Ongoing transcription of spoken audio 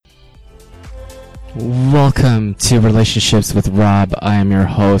Welcome to Relationships with Rob. I am your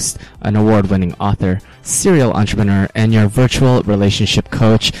host, an award-winning author, serial entrepreneur, and your virtual relationship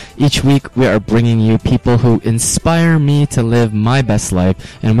coach. Each week, we are bringing you people who inspire me to live my best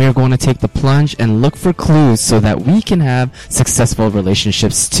life, and we are going to take the plunge and look for clues so that we can have successful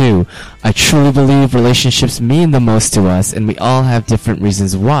relationships too. I truly believe relationships mean the most to us, and we all have different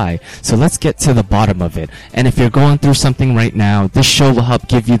reasons why. So let's get to the bottom of it. And if you're going through something right now, this show will help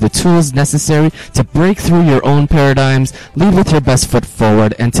give you the tools necessary to break through your own paradigms, lead with your best foot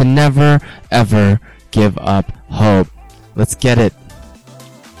forward, and to never, ever give up hope. Let's get it.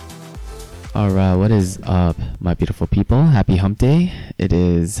 Alright, what is up, my beautiful people? Happy hump day. It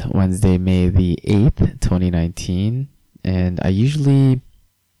is Wednesday, May the 8th, 2019, and I usually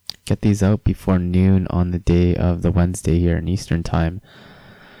get these out before noon on the day of the Wednesday here in Eastern time.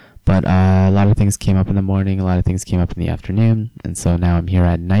 But a lot of things came up in the morning, a lot of things came up in the afternoon, and so now I'm here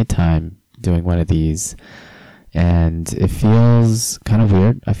at nighttime doing one of these, and it feels kind of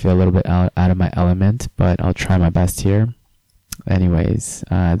weird. I feel a little bit out of my element, but I'll try my best here. Anyways,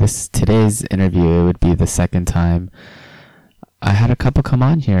 today's interview would be the second time I had a couple come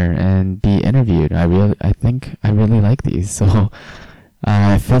on here and be interviewed. I think I really like these, so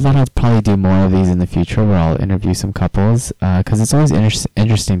I feel that I'll probably do more of these in the future where I'll interview some couples, because it's always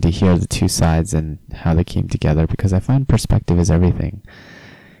interesting to hear the two sides and how they came together, because I find perspective is everything.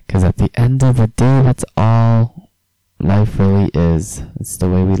 Because at the end of the day, that's all life really is. It's the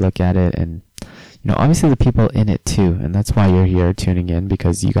way we look at it, and obviously the people in it too, and that's why you're here tuning in,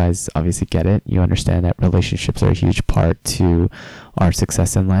 because you guys obviously get it. You understand that relationships are a huge part to our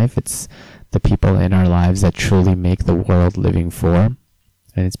success in life. It's the people in our lives that truly make the world living for,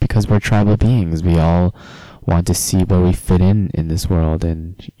 and it's because we're tribal beings. We all want to see where we fit in this world,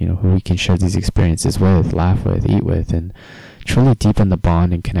 and who we can share these experiences with, laugh with, eat with, and truly deepen the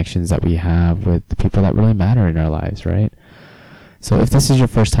bond and connections that we have with the people that really matter in our lives, right? So if this is your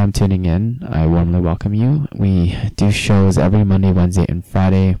first time tuning in, I warmly welcome you. We do shows every Monday, Wednesday, and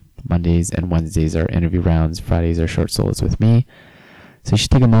Friday. Mondays and Wednesdays are interview rounds. Fridays are short solos with me. So you should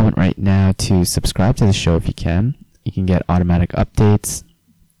take a moment right now to subscribe to the show if you can. You can get automatic updates.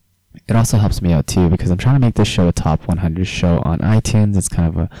 It also helps me out too, because I'm trying to make this show a top 100 show on iTunes. It's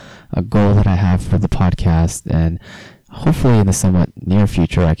kind of a goal that I have for the podcast, and hopefully in the somewhat near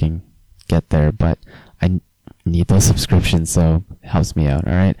future I can get there, but I need those subscriptions, so it helps me out,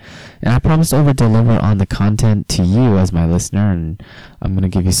 alright? And I promise to over deliver on the content to you as my listener, and I'm going to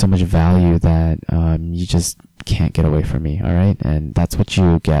give you so much value that you just can't get away from me, alright? And that's what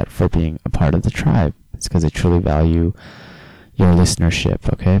you get for being a part of the tribe. It's because I truly value your listenership,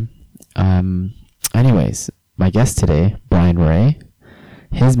 okay? Anyways, my guest today, Brian Ray,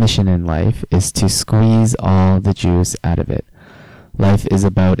 his mission in life is to squeeze all the juice out of it. Life is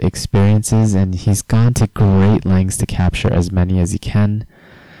about experiences, and he's gone to great lengths to capture as many as he can.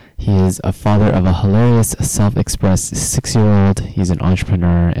 He is a father of a hilarious, self-expressed 6-year-old. He's an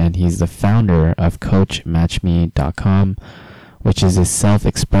entrepreneur, and he's the founder of CoachMatchMe.com, which is his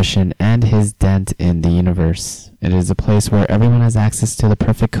self-expression and his dent in the universe. It is a place where everyone has access to the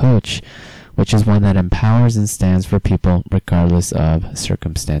perfect coach, which is one that empowers and stands for people regardless of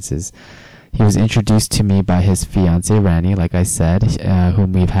circumstances. He was introduced to me by his fiancée, Rani, like I said,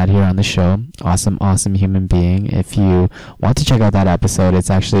 whom we've had here on the show. Awesome, awesome human being. If you want to check out that episode, it's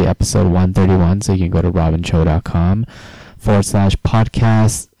actually episode 131, so you can go to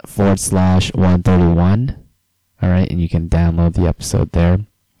robincho.com/podcast/131. All right, and you can download the episode there.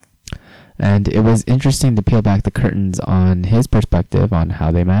 And it was interesting to peel back the curtains on his perspective on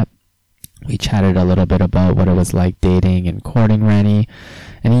how they met. We chatted a little bit about what it was like dating and courting Rani,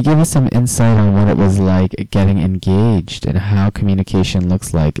 and he gave us some insight on what it was like getting engaged and how communication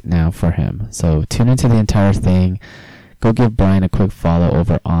looks like now for him. So tune into the entire thing. Go give Brian a quick follow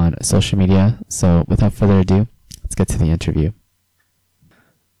over on social media. So without further ado, let's get to the interview.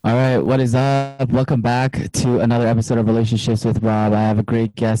 All right, what is up? Welcome back to another episode of Relationships with Rob. I have a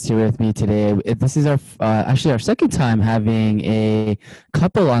great guest here with me today. This is our second time having a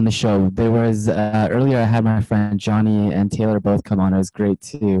couple on the show. There was earlier I had my friend Johnny and Taylor both come on. It was great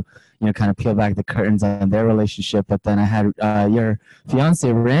to kind of peel back the curtains on their relationship. But then I had your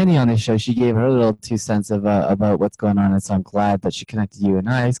fiance Randy on the show. She gave her little 2 cents of about what's going on, and so I'm glad that she connected you and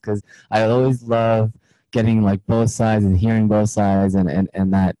I, because I always love getting like both sides and hearing both sides and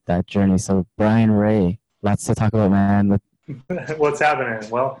that journey. So Brian Ray, lots to talk about, man. What's happening?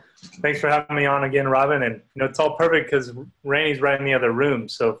 Well, thanks for having me on again, Robin. And it's all perfect because Rainey's right in the other room.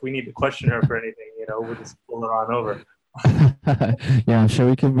 So if we need to question her for anything, we'll just pull her on over. Yeah, I'm sure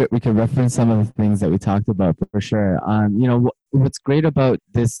we could reference some of the things that we talked about for sure. What's great about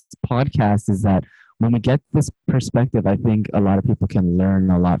this podcast is that when we get this perspective, I think a lot of people can learn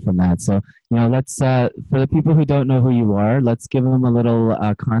a lot from that. So, let's, for the people who don't know who you are, let's give them a little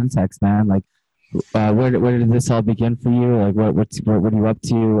context, man. Like, where did this all begin for you? Like, what are you up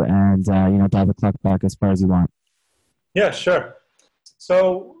to? And, dial the clock back as far as you want. Yeah, sure.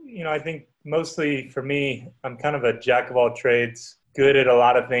 So, I think mostly for me, I'm kind of a jack of all trades, good at a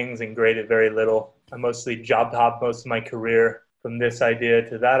lot of things and great at very little. I mostly job hop most of my career from this idea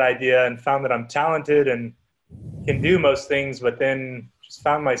to that idea and found that I'm talented and can do most things, but then just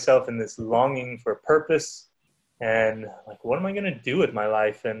found myself in this longing for purpose and like, what am I going to do with my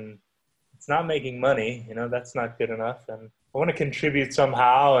life? And it's not making money, that's not good enough. And I want to contribute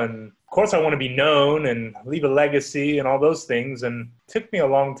somehow. And of course I want to be known and leave a legacy and all those things. And it took me a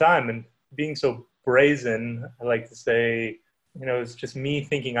long time. And being so brazen, I like to say, it's just me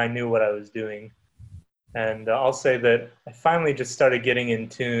thinking I knew what I was doing. And I'll say that I finally just started getting in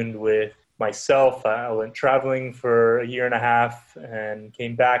tune with myself. I went traveling for a year and a half and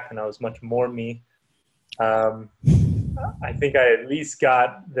came back and I was much more me. I think I at least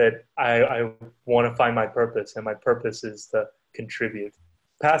got that I want to find my purpose, and my purpose is to contribute.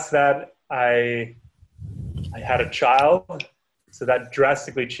 Past that, I had a child, so that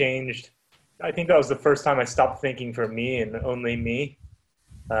drastically changed. I think that was the first time I stopped thinking for me and only me.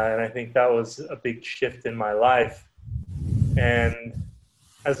 And I think that was a big shift in my life. And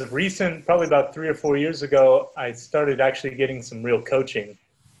as of recent, probably about 3 or 4 years ago, I started actually getting some real coaching.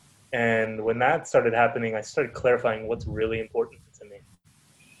 And when that started happening, I started clarifying what's really important to me.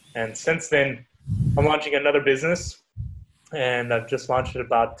 And since then, I'm launching another business. And I've just launched it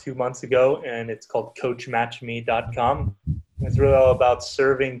about 2 months ago. And it's called CoachMatchMe.com. It's really all about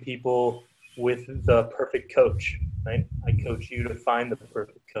serving people with the perfect coach, right? I coach you to find the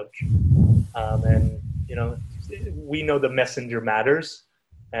perfect coach. We know the messenger matters.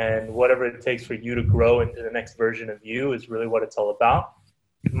 And whatever it takes for you to grow into the next version of you is really what it's all about.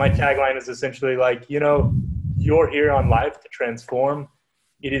 My tagline is essentially like, you're here on life to transform.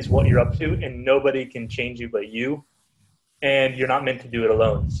 It is what you're up to, and nobody can change you but you. And you're not meant to do it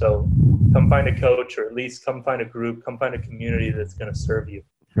alone. So come find a coach, or at least come find a group, come find a community that's going to serve you.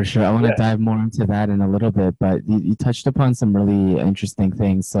 For sure. I want to dive more into that in a little bit, but you touched upon some really interesting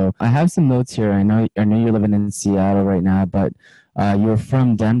things. So I have some notes here. I know you're living in Seattle right now, but you're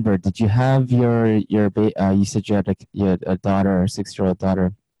from Denver. Did you have you said you had a daughter, a 6-year-old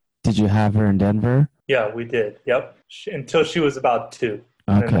daughter. Did you have her in Denver? Yeah, we did. Yep. Until she was about 2.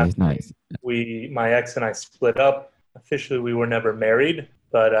 Okay, nice. My ex and I split up. Officially, we were never married,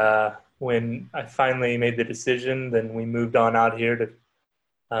 but when I finally made the decision, then we moved on out here to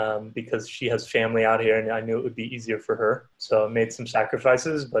because she has family out here and I knew it would be easier for her. So I made some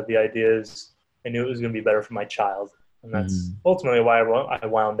sacrifices, but the idea is I knew it was going to be better for my child. And that's ultimately why I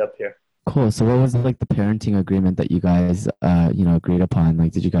wound up here. Cool. So what was like the parenting agreement that you guys, agreed upon?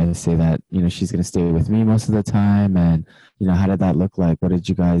 Like, did you guys say that, she's going to stay with me most of the time? And, how did that look like? What did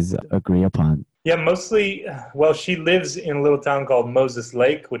you guys agree upon? Yeah, mostly, well, she lives in a little town called Moses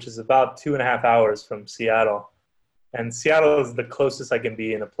Lake, which is about 2.5 hours from Seattle. And Seattle is the closest I can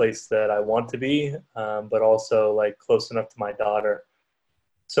be in a place that I want to be, but also like close enough to my daughter.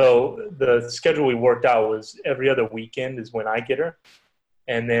 So the schedule we worked out was every other weekend is when I get her,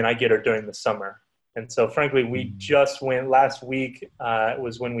 and then I get her during the summer. And so frankly, we just went last week,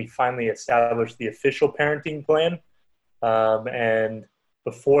 was when we finally established the official parenting plan. And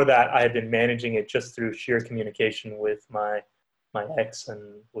before that, I had been managing it just through sheer communication with my ex,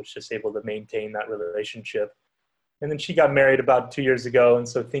 and was just able to maintain that relationship. And then she got married about 2 years ago, and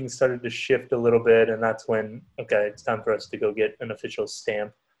so things started to shift a little bit, and that's when, okay, it's time for us to go get an official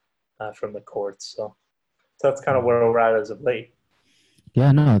stamp from the courts. So that's kind of where we're at as of late.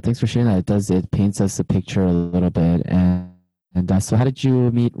 Yeah, no, thanks for sharing that. It paints us a picture a little bit. And so how did you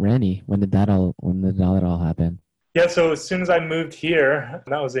meet Randy? When did that all happen? Yeah, so as soon as I moved here,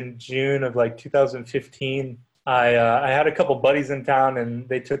 that was in June of like 2015, I had a couple buddies in town, and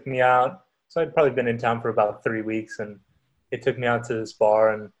they took me out. So I'd probably been in town for about 3 weeks, and they took me out to this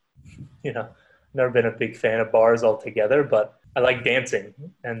bar, and, never been a big fan of bars altogether, but I like dancing.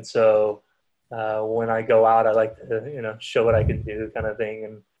 And so when I go out, I like to, show what I can do kind of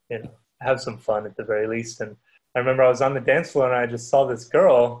thing, and, have some fun at the very least. And I remember I was on the dance floor, and I just saw this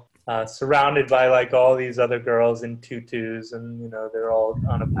girl surrounded by like all these other girls in tutus, and, they're all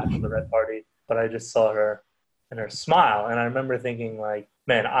on a bachelorette party, but I just saw her and her smile. And I remember thinking like,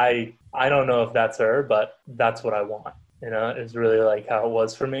 man, I don't know if that's her, but that's what I want. Is really like how it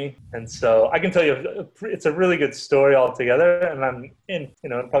was for me. And so I can tell you, it's a really good story altogether. And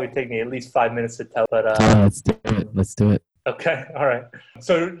it'll probably take me at least 5 minutes to tell. But let's do it. Okay, all right.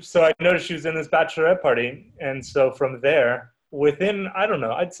 So I noticed she was in this bachelorette party, and so from there, within I don't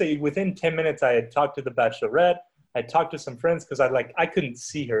know, I'd say within 10 minutes, I had talked to the bachelorette. I talked to some friends because I couldn't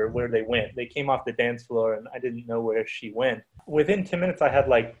see her where they went. They came off the dance floor, and I didn't know where she went. Within 10 minutes, I had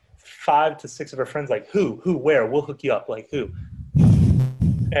like 5 to 6 of her friends like, who, where, we'll hook you up, like who.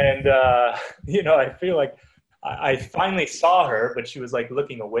 And I feel like I finally saw her, but she was like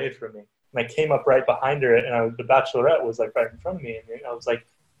looking away from me. And I came up right behind her, and the bachelorette was like right in front of me, and I was like,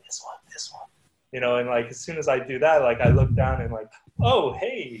 this one, and like as soon as I do that, like I look down and like, oh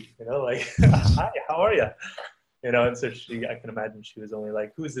hey, like hi, how are you? And so I can imagine she was only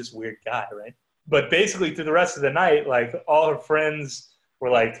like, who's this weird guy, right? But basically, through the rest of the night, like all her friends were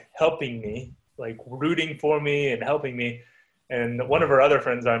like helping me, like rooting for me and helping me. And one of her other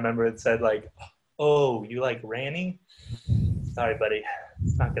friends I remember had said like, oh, you like Ranny? Sorry, buddy,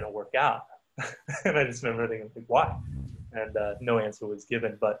 it's not going to work out. And I just remember thinking, like, why? And no answer was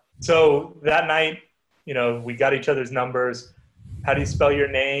given. But so that night, we got each other's numbers. How do you spell your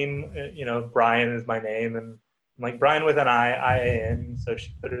name? Brian is my name. And I'm like, Brian with an I-A-N. So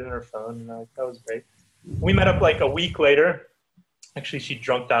she put it in her phone, and that was great. We met up like a week later. Actually, she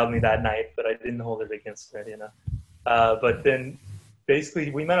drunk dialed me that night, but I didn't hold it against her, But then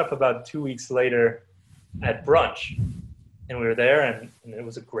basically we met up about 2 weeks later at brunch. And we were there, and it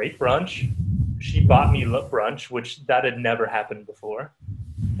was a great brunch. She bought me brunch, which that had never happened before.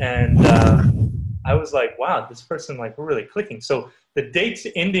 And I was like, wow, this person, like, we're really clicking. So the date's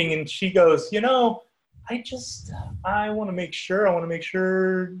ending, and she goes, I want to make sure,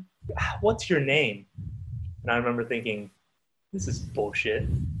 what's your name? And I remember thinking, this is bullshit.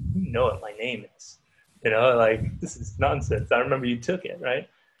 You know what my name is. Like, this is nonsense. I remember you took it, right?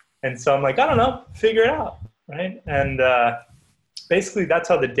 And so I'm like, I don't know, figure it out, right? And basically that's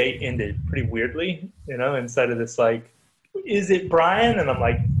how the date ended, pretty weirdly, instead of this like, is it Brian? And I'm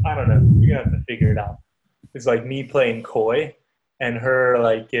like, I don't know, you're gonna have to figure it out. It's like me playing coy and her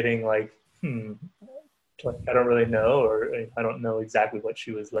like getting like, like, I don't really know, or I don't know exactly what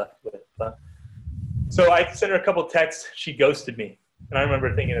she was left with. But so I sent her a couple texts, she ghosted me. And I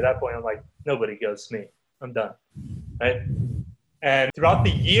remember thinking at that point, I'm like, nobody ghosts me. I'm done, right? And throughout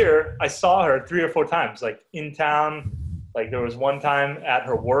the year, I saw her 3 or 4 times, like in town. Like there was one time at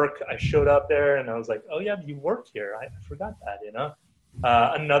her work, I showed up there and I was like, oh yeah, you work here. I forgot that,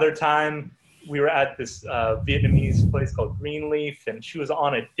 Another time we were at this Vietnamese place called Greenleaf, and she was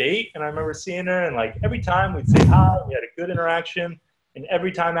on a date, and I remember seeing her, and like every time we'd say hi, we had a good interaction. And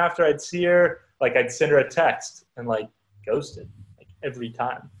every time after I'd see her, like I'd send her a text and like ghosted, like every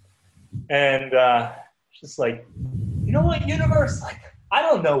time. And just like, you know what, universe? Like, I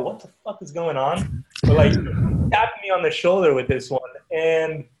don't know what the fuck is going on, but like tapping me on the shoulder with this one,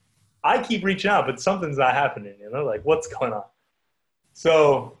 and I keep reaching out, but something's not happening, like what's going on?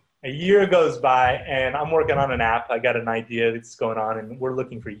 So a year goes by, and I'm working on an app. I got an idea that's going on, and we're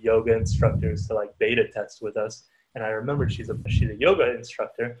looking for yoga instructors to like beta test with us. And I remember she's a yoga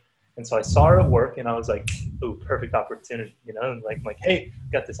instructor. And so I saw her at work, and I was like, ooh, perfect opportunity, and like, hey,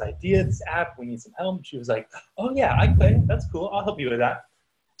 got this idea, this app, we need some help. And she was like, oh yeah, I play, that's cool, I'll help you with that.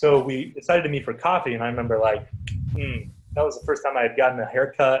 So we decided to meet for coffee, and I remember like, that was the first time I had gotten a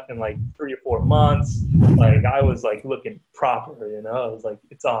haircut in like 3 or 4 months. Like I was like looking proper, I was like,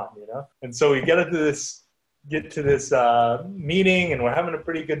 it's on, And so we get to this meeting, and we're having a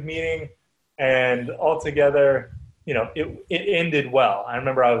pretty good meeting, and all together, it ended well. I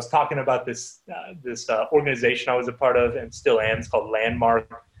remember I was talking about this organization I was a part of, and still am. It's called Landmark.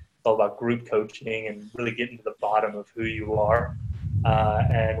 It's all about group coaching and really getting to the bottom of who you are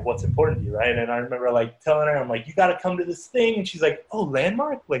and what's important to you, right? And I remember like telling her, I'm like, you got to come to this thing. And she's like, oh,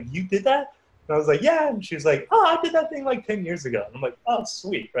 Landmark? Like, you did that? And I was like, yeah. And she was like, oh, I did that thing like 10 years ago. And I'm like, oh,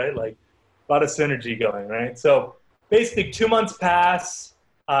 sweet, right? Like a lot of synergy going, right? So basically 2 months pass.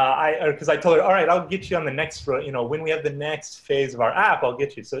 Because I told her, all right, I'll get you on the next, when we have the next phase of our app, I'll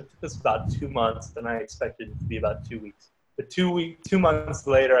get you. So it took us about 2 months, and I expected it to be about 2 weeks. But 2 months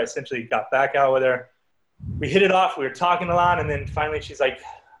later, I essentially got back out with her. We hit it off. We were talking a lot, and then finally she's like,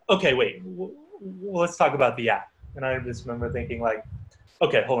 okay, wait, let's talk about the app. And I just remember thinking like,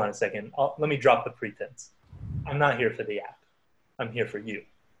 okay, hold on a second. Let me drop the pretense. I'm not here for the app. I'm here for you.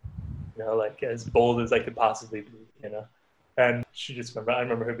 Like as bold as I could possibly be, And she just I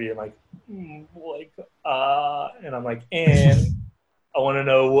remember her being like, and I'm like, and I want to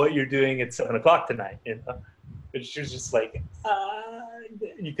know what you're doing at 7:00 tonight, And she was just like,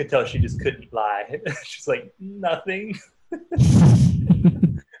 you could tell she just couldn't lie. She's like, nothing.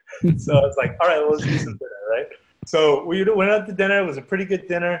 So I was like, all right, well, let's do some dinner, right? So we went out to dinner. It was a pretty good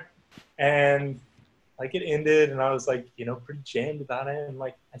dinner. And like it ended, and I was like, pretty jammed about it. And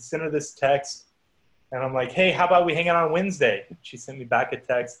like I sent her this text, and I'm like, hey, how about we hang out on Wednesday? She sent me back a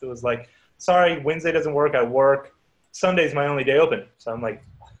text that was like, sorry, Wednesday doesn't work. I work. Sunday's my only day open. So I'm like,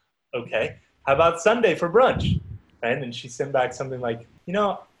 okay. How about Sunday for brunch? Right? And she sent back something like,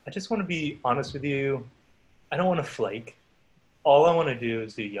 I just want to be honest with you. I don't want to flake. All I want to do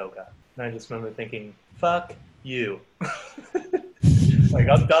is do yoga. And I just remember thinking, fuck you. Like,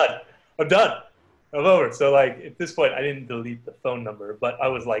 I'm done. I'm over. So like at this point, I didn't delete the phone number, but I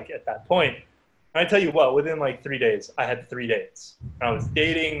was like at that point, and I tell you what, within like 3 days, I had 3 dates. And I was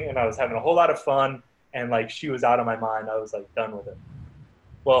dating and I was having a whole lot of fun. And like she was out of my mind. I was like done with it.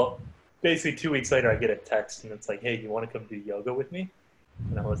 Well, basically 2 weeks later, I get a text and it's like, hey, you want to come do yoga with me?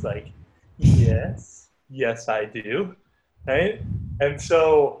 And I was like, yes, I do. Right? And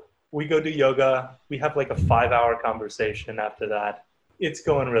so we go do yoga. We have like a 5-hour conversation after that. It's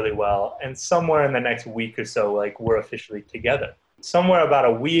going really well. And somewhere in the next week or so, like we're officially together. Somewhere about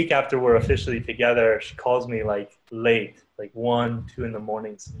a week after we're officially together, she calls me like late, like 1, 2 in the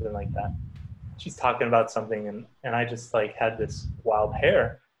morning, something like that. She's talking about something, and I just like had this wild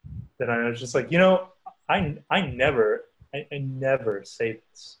hair that I was just like, I never say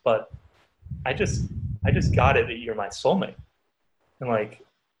this, but I just got it that you're my soulmate, and like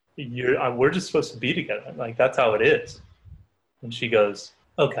we're just supposed to be together, like that's how it is. And she goes,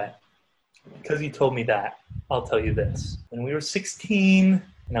 okay, because you told me that, I'll tell you this. When we were 16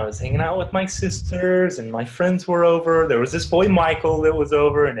 and I was hanging out with my sisters and my friends were over, there was this boy Michael that was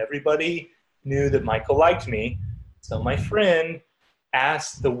over, and everybody knew that Michael liked me. So my friend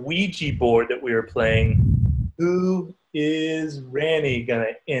asked the Ouija board that we were playing, who is Ranny going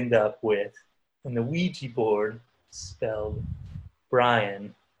to end up with? And the Ouija board spelled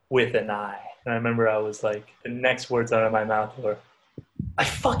Brian with an I. And I remember I was like, the next words out of my mouth were, I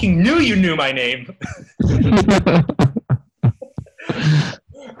fucking knew you knew my name.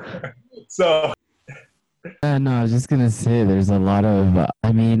 So. No, I was just gonna say there's a lot of,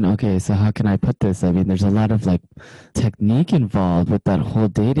 okay, so how can I put this? I mean, there's a lot of like technique involved with that whole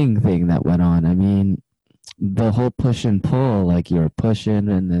dating thing that went on. I mean, the whole push and pull, like you were pushing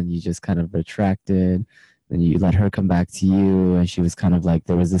and then you just kind of retracted, then you let her come back to you, and she was kind of like,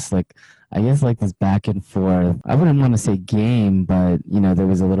 there was this like, I guess like this back and forth. I wouldn't want to say game, but there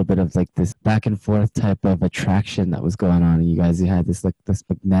was a little bit of like this back and forth type of attraction that was going on. And you had this like this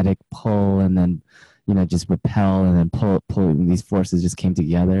magnetic pull, and then just repel, and then pull, and these forces just came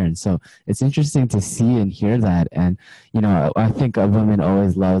together. And so it's interesting to see and hear that. And, I think a woman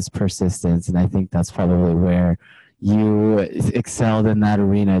always loves persistence. And I think that's probably where you excelled in that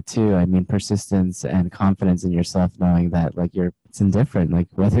arena too. I mean, persistence and confidence in yourself, knowing that like it's indifferent, like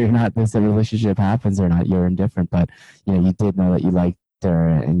whether or not this relationship happens or not, you're indifferent, but you did know that you liked her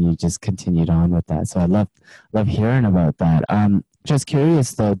and you just continued on with that. So I love hearing about that. Just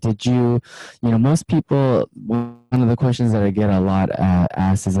curious though, did you most people, one of the questions that I get a lot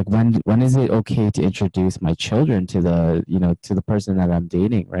asked is like, when is it okay to introduce my children to the person that I'm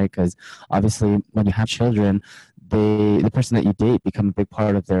dating, right? Because obviously when you have children, the person that you date become a big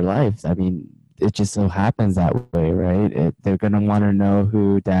part of their life. I mean, it just so happens that way, right? They're going to want to know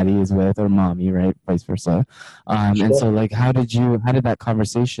who daddy is with, or mommy, right? Vice versa. Sure. And so like, how did that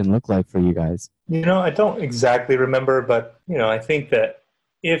conversation look like for you guys? I don't exactly remember, but, I think that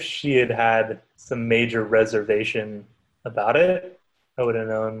if she had had some major reservation about it, I would have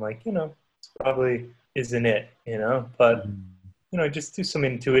known like, this probably isn't it, but, just do some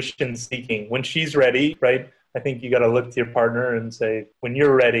intuition seeking when she's ready, right? I think you got to look to your partner and say, when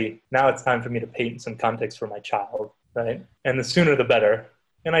you're ready, now it's time for me to paint some context for my child, right? And the sooner the better.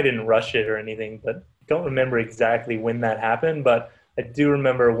 And I didn't rush it or anything, but I don't remember exactly when that happened. But I do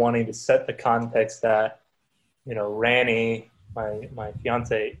remember wanting to set the context that, Ranny, my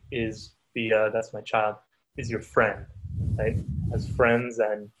fiance, is that's my child, is your friend, right? As friends.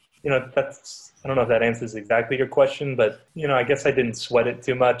 And, that's, I don't know if that answers exactly your question, but, I guess I didn't sweat it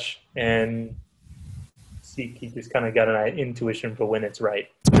too much. And he just kind of got an intuition for when it's right.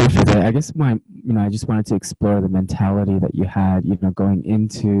 Perfect. I guess I just wanted to explore the mentality that you had, going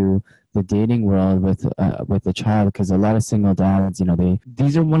into the dating world with a child, because a lot of single dads,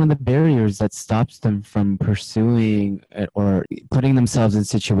 these are one of the barriers that stops them from pursuing or putting themselves in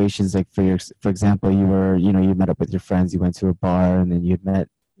situations like, for example, you met up with your friends, you went to a bar, and then you'd met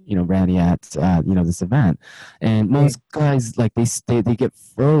Randy at this event, and most guys, like, they get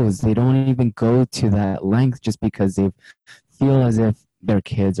froze. They don't even go to that length just because they feel as if their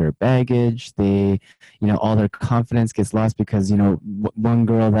kids are baggage. They, all their confidence gets lost because, one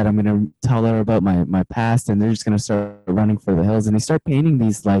girl that I'm going to tell her about my past, and they're just going to start running for the hills, and they start painting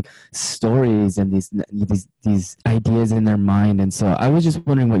these like stories and these ideas in their mind. And so I was just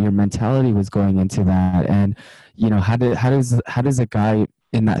wondering what your mentality was going into that. And, how does a guy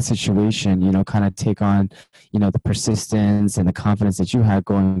in that situation, kind of take on, the persistence and the confidence that you had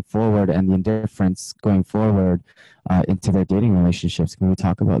going forward and the indifference going forward into their dating relationships? Can we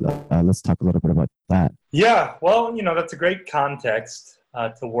talk about that? Let's talk a little bit about that. Yeah, well, that's a great context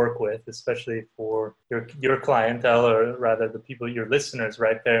to work with, especially for your clientele, or rather the people, your listeners,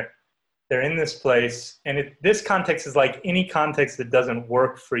 right there. They're in this place, and this context is like any context that doesn't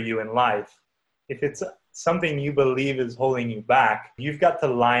work for you in life. If it's something you believe is holding you back, you've got to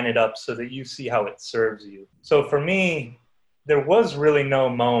line it up so that you see how it serves you. So for me, there was really no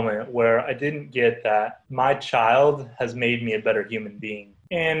moment where I didn't get that my child has made me a better human being.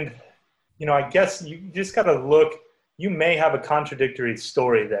 And, I guess you just got to look, you may have a contradictory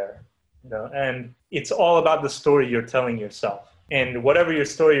story there, and it's all about the story you're telling yourself. And whatever your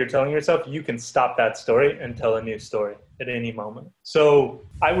story you're telling yourself, you can stop that story and tell a new story at any moment. So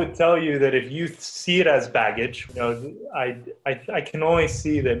I would tell you that if you see it as baggage, I can only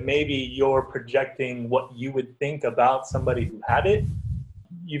see that maybe you're projecting what you would think about somebody who had it.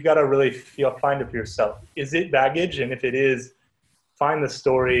 You've got to really find it for yourself. Is it baggage? And if it is, find the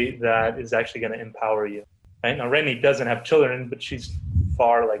story that is actually going to empower you. Right? Now, Rennie doesn't have children, but she's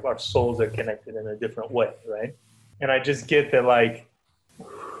far, like, our souls are connected in a different way, right? And I just get that, like,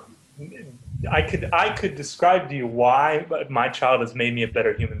 I could describe to you why my child has made me a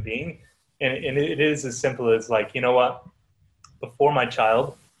better human being. And it is as simple as, like, you know what? Before my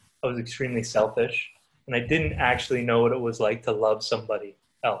child, I was extremely selfish, and I didn't actually know what it was like to love somebody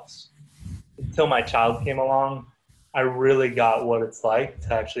else. Until my child came along, I really got what it's like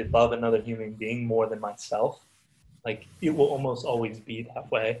to actually love another human being more than myself. Like, it will almost always be that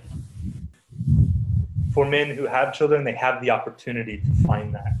way. For men who have children, they have the opportunity to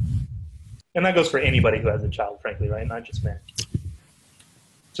find that. And that goes for anybody who has a child, frankly, right? Not just men.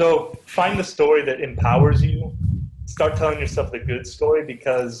 So find the story that empowers you. Start telling yourself the good story,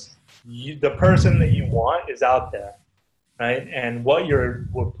 because the person that you want is out there, right? And what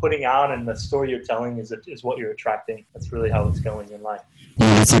we're putting out and the story you're telling is what you're attracting. That's really how it's going in life.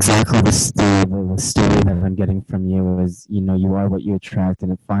 Yeah, that's exactly the story that I'm getting from you is, you are what you attract,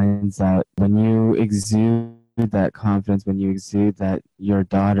 and it finds out when you exude that confidence, when you exude that your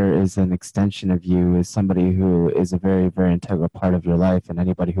daughter is an extension of you, is somebody who is a very, very integral part of your life, and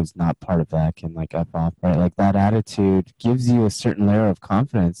anybody who's not part of that can, like, F off, right? Like, that attitude gives you a certain layer of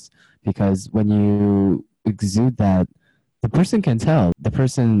confidence, because when you exude that, the person can tell. The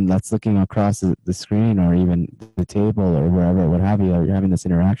person that's looking across the screen, or even the table, or wherever, what have you, or you're having this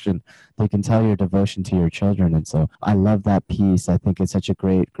interaction, they can tell your devotion to your children. And so I love that piece. I think it's such a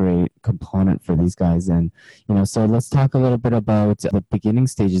great, great component for these guys. And, so let's talk a little bit about the beginning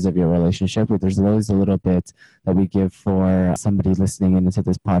stages of your relationship. There's always a little bit that we give for somebody listening into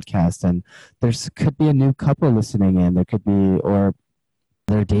this podcast. And could be a new couple listening in. There could be, or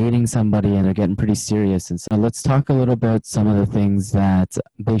they're dating somebody and they're getting pretty serious. And so let's talk a little bit some of the things that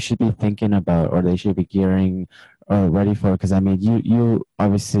they should be thinking about, or they should be gearing or ready for. Because I mean, you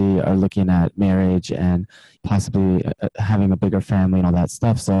obviously are looking at marriage and possibly having a bigger family and all that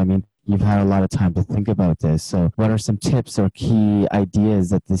stuff. So I mean, you've had a lot of time to think about this. So what are some tips or key ideas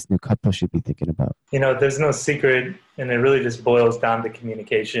that this new couple should be thinking about? There's no secret, and it really just boils down to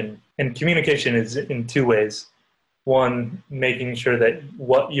communication. And communication is in two ways. One, making sure that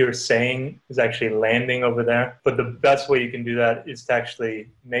what you're saying is actually landing over there. But the best way you can do that is to actually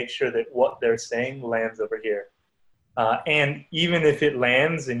make sure that what they're saying lands over here. And even if it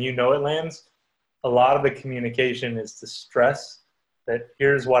lands and it lands, a lot of the communication is to stress that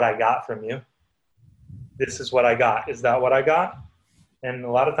here's what I got from you. This is what I got. Is that what I got? And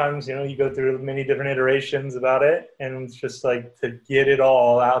a lot of times, you go through many different iterations about it. And it's just like, to get it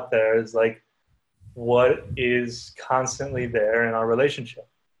all out there is like, what is constantly there in our relationship.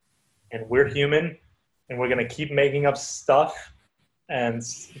 And we're human, and we're going to keep making up stuff. And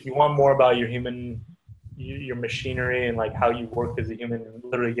if you want more about your machinery and like how you work as a human, and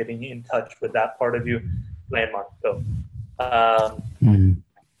literally getting in touch with that part of you, Landmark. So,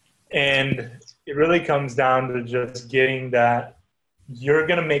 and it really comes down to just getting that you're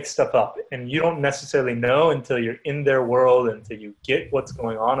going to make stuff up, and you don't necessarily know until you're in their world, until you get what's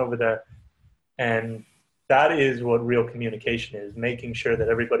going on over there. And that is what real communication is, making sure that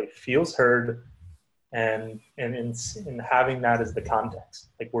everybody feels heard, and having that as the context.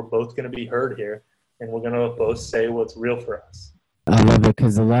 Like, we're both going to be heard here, and we're going to both say what's real for us. I love it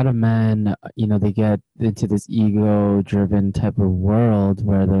because a lot of men, they get into this ego-driven type of world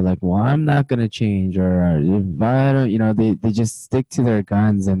where they're like, "Well, I'm not gonna change," or "If I don't," they just stick to their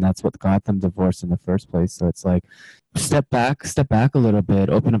guns, and that's what got them divorced in the first place. So it's like, step back a little bit,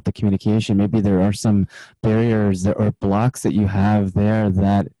 open up the communication. Maybe there are some barriers or blocks that you have there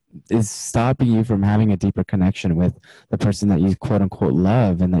that is stopping you from having a deeper connection with the person that you quote unquote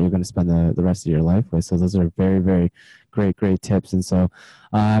love and that you're going to spend the rest of your life with. So those are very, very great tips. And so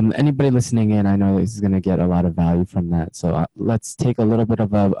anybody listening in, I know is going to get a lot of value from that. So let's take a little bit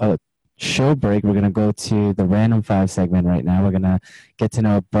of a show break. We're going to go to the Random Five segment right now. We're going to get to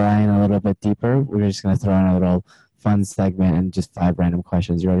know Brian a little bit deeper. We're just going to throw in a little fun segment and just 5 random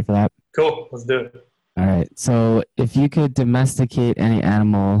questions. You ready for that? Cool. Let's do it. All right. So if you could domesticate any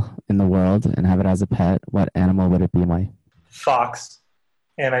animal in the world and have it as a pet, what animal would it be, Mike? Fox.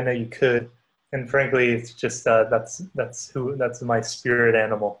 And I know you could. And frankly, it's just that's my spirit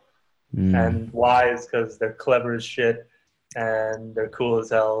animal. And why is because they're clever as shit and they're cool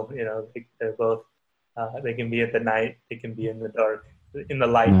as hell. They're both. They can be at the night. They can be in the dark, in the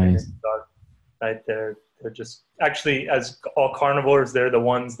light and in the dark. Right? They're just actually, as all carnivores, they're the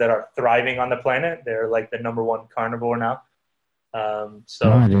ones that are thriving on the planet. They're like the number one carnivore now.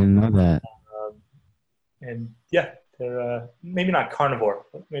 So I didn't know that. And yeah, they're maybe not carnivore,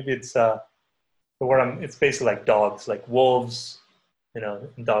 but maybe it's the word. It's basically like dogs, like wolves,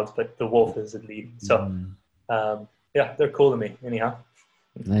 dogs, but the wolf is the lead. So yeah, they're cool to me anyhow.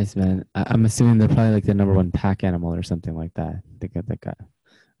 Nice, man. I'm assuming they're probably like the number one pack animal or something like that. They got that guy.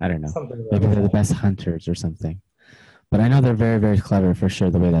 I don't know. Maybe they're the best hunters or something. But I know they're very, very clever for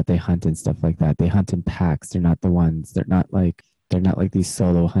sure. The way that they hunt and stuff like that. They hunt in packs. They're not the ones. They're not like these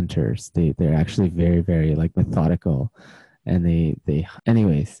solo hunters. They're actually very, very like methodical. And they.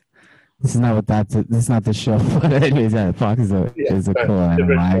 Anyways, this is not the show. But anyways, yeah, fox is a cool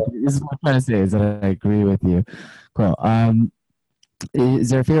animal. This is what I'm trying to say is that I agree with you. Cool.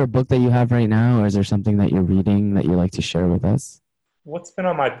 Is there a favorite book that you have right now, or is there something that you're reading that you like to share with us? What's been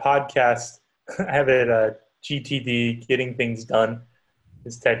on my podcast, I have it GTD, Getting Things Done,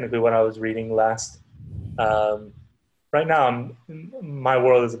 is technically what I was reading last. Right now, my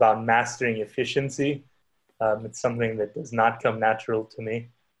world is about mastering efficiency. It's something that does not come natural to me.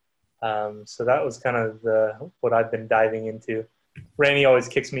 So that was kind of what I've been diving into. Randy always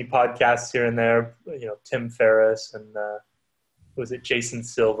kicks me podcasts here and there, Tim Ferriss and was it Jason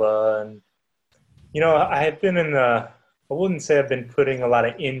Silva? And, I have been I wouldn't say I've been putting a lot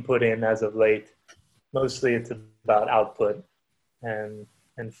of input in as of late. Mostly it's about output and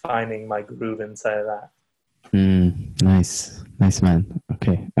finding my groove inside of that. Nice, man.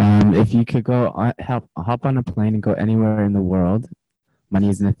 Okay. If you could hop on a plane and go anywhere in the world, money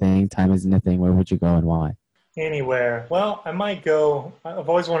isn't a thing, time isn't a thing, where would you go and why? Anywhere. Well, I might go. I've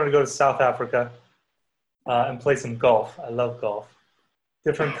always wanted to go to South Africa and play some golf. I love golf.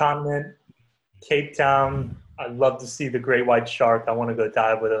 Different continent, Cape Town. I'd love to see the great white shark. I want to go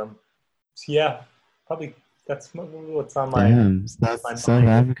dive with them. So yeah, probably that's what's on my. Damn, South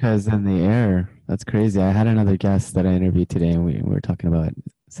Africa is in the air. That's crazy. I had another guest that I interviewed today, and we were talking about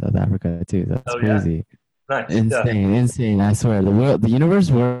South Africa too. That's crazy. Yeah. Nice. Insane. I swear, the universe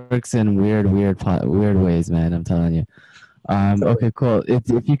works in weird ways, man. I'm telling you. Okay, cool.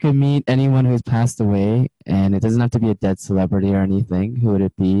 If you could meet anyone who's passed away, and it doesn't have to be a dead celebrity or anything, who would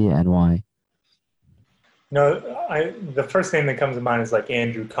it be and why? The first name that comes to mind is like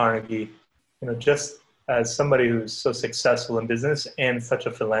Andrew Carnegie. Just as somebody who's so successful in business and such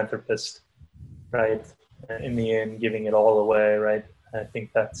a philanthropist, right? In the end, giving it all away, right? I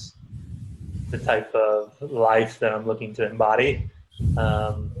think that's the type of life that I'm looking to embody.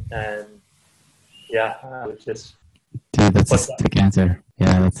 And yeah, I would just. Dude, that's a sick answer.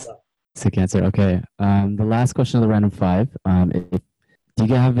 Yeah, that's a sick answer. Okay. The last question of the random 5. Do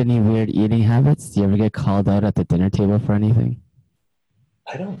you have any weird eating habits? Do you ever get called out at the dinner table for anything?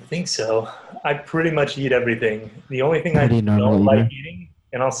 I don't think so. I pretty much eat everything. The only thing I don't like eating,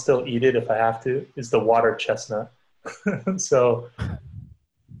 and I'll still eat it if I have to, is the water chestnut. So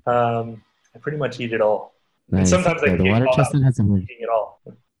I pretty much eat it all. Nice. And sometimes the water chestnut has some eating it all.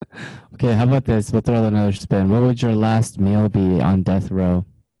 Okay, how about this? We'll throw another spin. What would your last meal be on death row?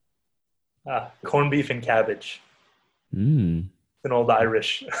 Corned beef and cabbage. It's an old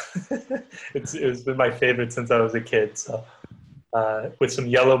Irish. It's been my favorite since I was a kid. So with some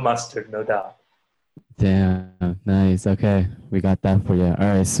yellow mustard, no doubt. Damn, nice. Okay, we got that for you. All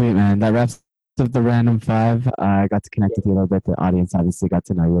right, sweet, man. That wraps up the random 5. I got to connect with you a little bit. The audience obviously got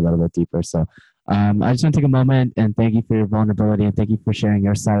to know you a little bit deeper. So I just want to take a moment and thank you for your vulnerability and thank you for sharing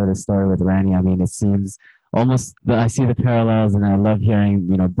your side of the story with Randy. I mean, it seems I see the parallels, and I love hearing,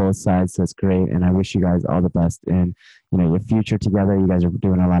 both sides. So it's great. And I wish you guys all the best in, your future together. You guys are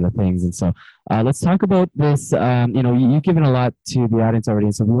doing a lot of things. And so let's talk about this. You've given a lot to the audience already.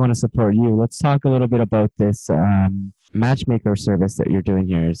 And so we want to support you. Let's talk a little bit about this matchmaker service that you're doing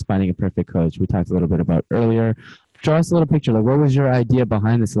here. It's Finding a Perfect Coach. We talked a little bit about earlier. Draw us a little picture. Like, what was your idea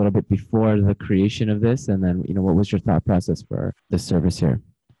behind this a little bit before the creation of this? And then, what was your thought process for the service here?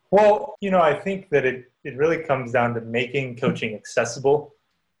 Well, I think that it really comes down to making coaching accessible.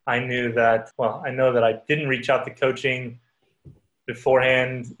 I know that I didn't reach out to coaching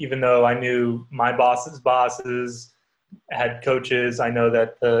beforehand, even though I knew my boss's bosses had coaches. I know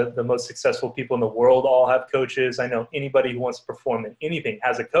that the most successful people in the world all have coaches. I know anybody who wants to perform in anything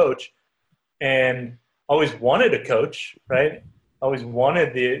has a coach, and always wanted a coach, right? Always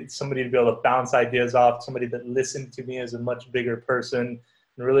wanted somebody to be able to bounce ideas off, somebody that listened to me as a much bigger person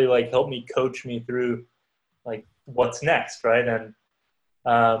and really help me coach me through what's next, right? And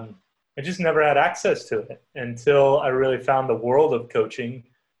I just never had access to it until I really found the world of coaching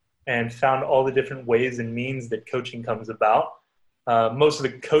and found all the different ways and means that coaching comes about. Most of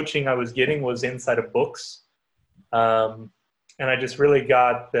the coaching I was getting was inside of books. And I just really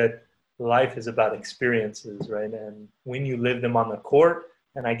got that life is about experiences, right? And when you live them on the court,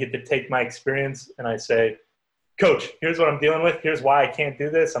 and I get to take my experience and I say, Coach, here's what I'm dealing with. Here's why I can't do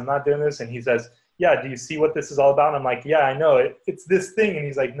this. I'm not doing this. And he says, yeah, do you see what this is all about? And I'm like, yeah, I know it. It's this thing. And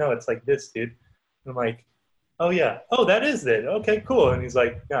he's like, no, it's like this, dude. And I'm like, oh, yeah. Oh, that is it. Okay, cool. And he's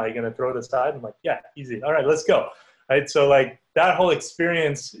like, no, you're going to throw it aside? I'm like, yeah, easy. All right, let's go. Right. So that whole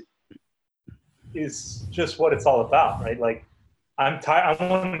experience is just what it's all about, right? I'm tired. I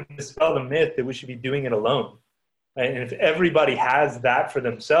want to dispel the myth that we should be doing it alone. Right? And if everybody has that for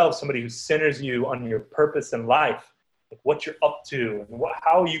themselves, somebody who centers you on your purpose in life, what you're up to, and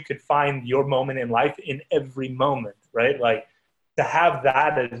how you could find your moment in life in every moment, right? To have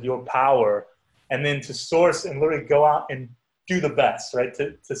that as your power, and then to source and literally go out and do the best, right?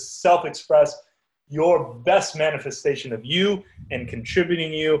 To self-express your best manifestation of you and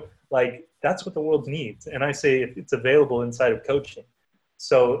contributing you, that's what the world needs. And I say it's available inside of coaching.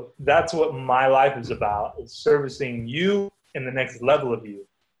 So that's what my life is about, is servicing you in the next level of you.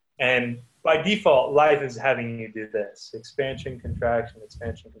 And by default, life is having you do this: expansion, contraction,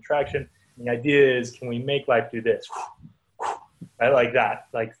 expansion, contraction. And the idea is, can we make life do this? Right? Like that.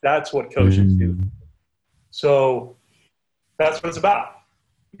 That's what coaches do. So that's what it's about.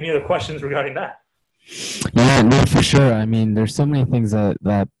 Any other questions regarding that? Yeah, no, for sure. I mean, there's so many things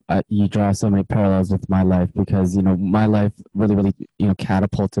that you draw so many parallels with my life, because my life really, really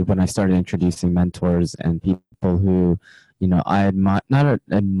catapulted when I started introducing mentors and people who I not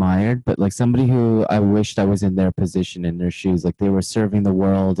admired, but somebody who I wished I was in their position, in their shoes. They were serving the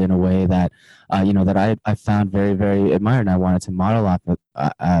world in a way that that I found very, very admired, and I wanted to model off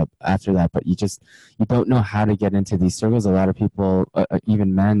after that. But you don't know how to get into these circles. A lot of people,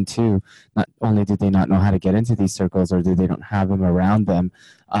 even men too, not only do they not know how to get into these circles, or they don't have them around them,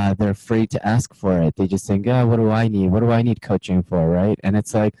 they're afraid to ask for it. They just think, oh, what do I need? What do I need coaching for, right? And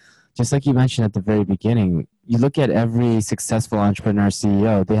it's just like you mentioned at the very beginning, you look at every successful entrepreneur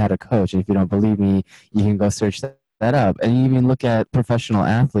CEO, they had a coach. And if you don't believe me, you can go search that up. And you even look at professional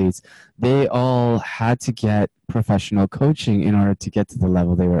athletes, they all had to get professional coaching in order to get to the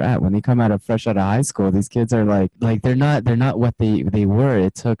level they were at. When they come fresh out of high school, these kids are they're not what they were.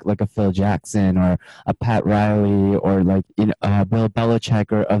 It took a Phil Jackson or a Pat Riley or Bill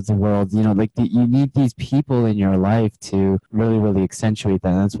Belichick or of the world. You need these people in your life to really, really accentuate that.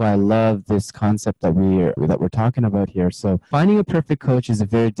 And that's why I love this concept that we're talking about here. So finding a perfect coach is a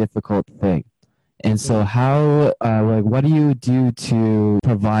very difficult thing. And so how, what do you do to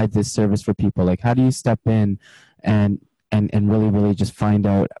provide this service for people? How do you step in and really, really just find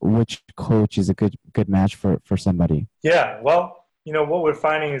out which coach is a good match for somebody? Yeah, well, what we're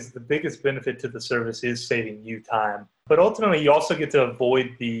finding is the biggest benefit to the service is saving you time. But ultimately, you also get to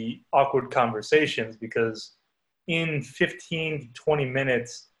avoid the awkward conversations, because in 15 to 20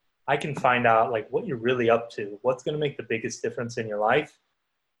 minutes, I can find out what you're really up to, what's going to make the biggest difference in your life,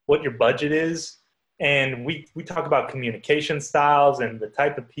 what your budget is. And we talk about communication styles and the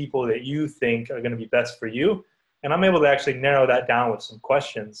type of people that you think are going to be best for you. And I'm able to actually narrow that down with some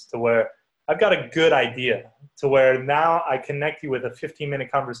questions to where I've got a good idea, to where now I connect you with a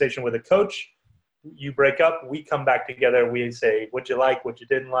 15-minute conversation with a coach. You break up, we come back together. We say, what you like, what you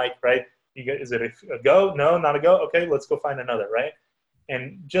didn't like, right? Is it a go? No, not a go? Okay, let's go find another, right?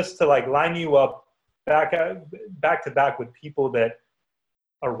 And just to line you up back to back with people that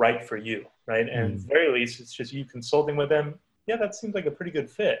are right for you, right? And at the very least, it's just you consulting with them. Yeah, that seems like a pretty good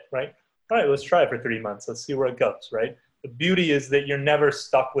fit, right? all right, let's try it for 3 months. Let's see where it goes, right? The beauty is that you're never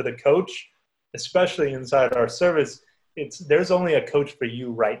stuck with a coach, especially inside our service. There's only a coach for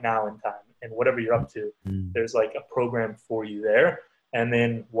you right now in time, and whatever you're up to, there's like a program for you there. And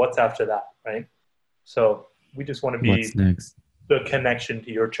then what's after that, right? So we just want to be the connection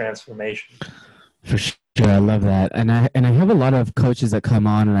to your transformation. For sure. I love that. And I have a lot of coaches that come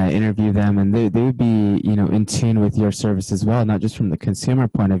on and I interview them, and they would be, in tune with your service as well, not just from the consumer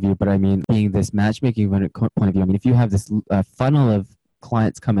point of view, but I mean, being this matchmaking point of view. I mean, if you have this funnel of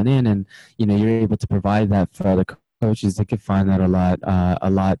clients coming in and, you're able to provide that for other coaches, they could find that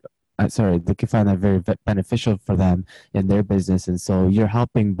they could find that very beneficial for them in their business. And so you're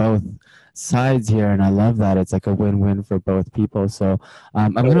helping both sides here. And I love that. It's like a win-win for both people. So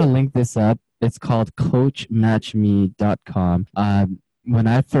I'm going to link this up. It's called coachmatchme.com. When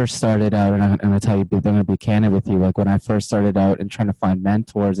I first started out, and I'm going to tell you, I'm going to be candid with you. Like when I first started out and trying to find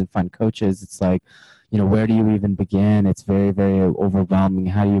mentors and find coaches, it's like, where do you even begin? It's very, very overwhelming.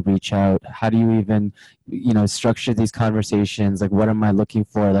 How do you reach out? How do you even, structure these conversations? Like, what am I looking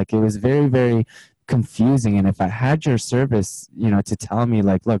for? Like, it was very, very confusing. And if I had your service, to tell me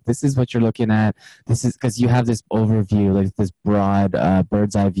like, look, this is what you're looking at. This is because you have this overview, like this broad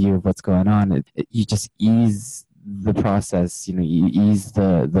bird's eye view of what's going on. You just ease the process, you ease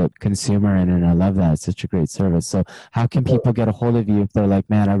the consumer in, and I love that. It's such a great service. So how can people get a hold of you if they're like,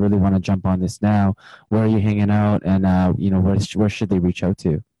 man, I really want to jump on this now? Where are you hanging out? And, where should they reach out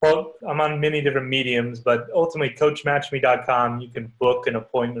to? Well, I'm on many different mediums, but ultimately coachmatchme.com, you can book an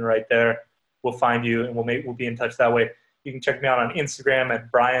appointment right there. We'll find you and we'll be in touch that way. You can check me out on Instagram at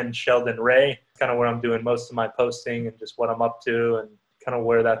Brian Sheldon Ray. It's kind of where I'm doing most of my posting and just what I'm up to and kind of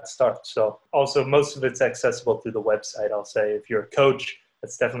where that starts. So also most of it's accessible through the website. I'll say if you're a coach,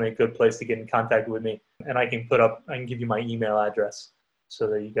 that's definitely a good place to get in contact with me. And I can give you my email address so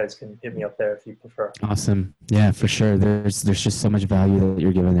that you guys can hit me up there if you prefer. Awesome. Yeah, for sure. There's just so much value that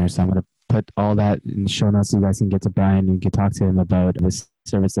you're giving there. So I'm going to put all that in the show notes so you guys can get to Brian and you can talk to him about this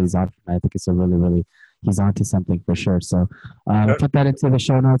service that he's offering. I think it's he's onto something for sure. So put that into the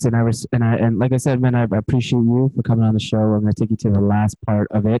show notes. And like I said, man, I appreciate you for coming on the show. I'm going to take you to the last part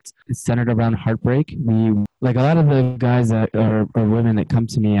of it. It's centered around heartbreak. Like a lot of the guys that or women that come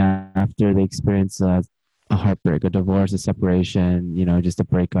to me after they experience a heartbreak, a divorce, a separation, just a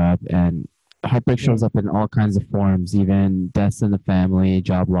breakup, and heartbreak shows up in all kinds of forms, even deaths in the family,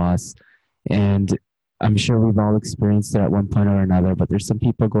 job loss. And I'm sure we've all experienced it at one point or another, but there's some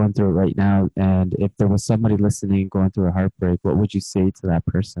people going through it right now. And if there was somebody listening going through a heartbreak, what would you say to that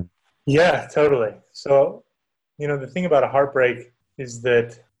person? Yeah, totally. So, the thing about a heartbreak is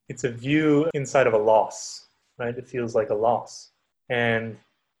that it's a view inside of a loss, right? It feels like a loss. And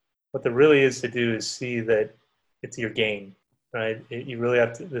what there really is to do is see that it's your gain, right? You really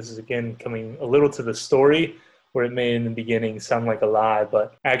have to, this is again coming a little to the story where it may in the beginning sound like a lie,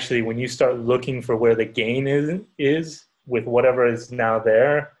 but actually when you start looking for where the gain is with whatever is now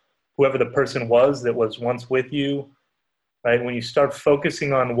there, whoever the person was that was once with you, right? When you start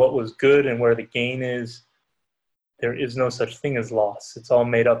focusing on what was good and where the gain is, there is no such thing as loss. It's all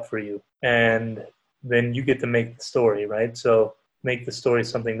made up for you. And then you get to make the story, right? So make the story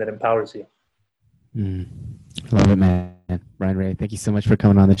something that empowers you. Love it, man. Brian Ray, thank you so much for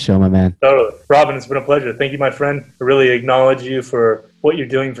coming on the show, my man. Totally. Robin, it's been a pleasure. Thank you, my friend. I really acknowledge you for what you're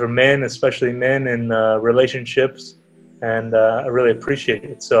doing for men, especially men in relationships. And I really appreciate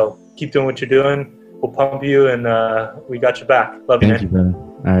it. So keep doing what you're doing. We'll pump you, and we got your back. Love you, man. Thank you, brother.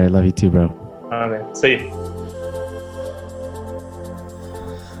 All right. Love you too, bro. All right, man. See you.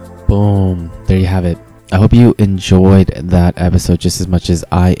 Boom. There you have it. I hope you enjoyed that episode just as much as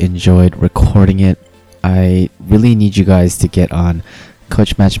I enjoyed recording it. I really need you guys to get on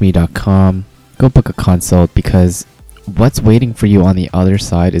coachmatchme.com. Go book a consult, because what's waiting for you on the other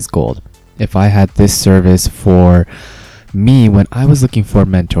side is gold. If I had this service for me when I was looking for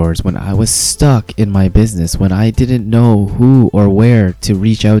mentors, when I was stuck in my business, when I didn't know who or where to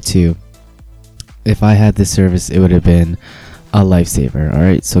reach out to, if I had this service, it would have been a lifesaver. All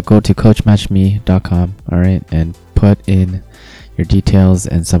right, so go to coachmatchme.com, all right, and put in your details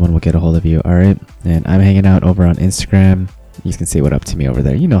and someone will get a hold of you. All right, and I'm hanging out over on Instagram. You can say what up to me over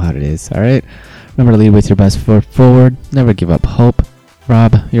there. You know how it is. All right, remember to lead with your best foot forward. Never give up hope.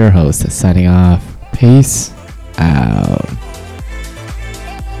 Rob, your host, signing off. Peace out.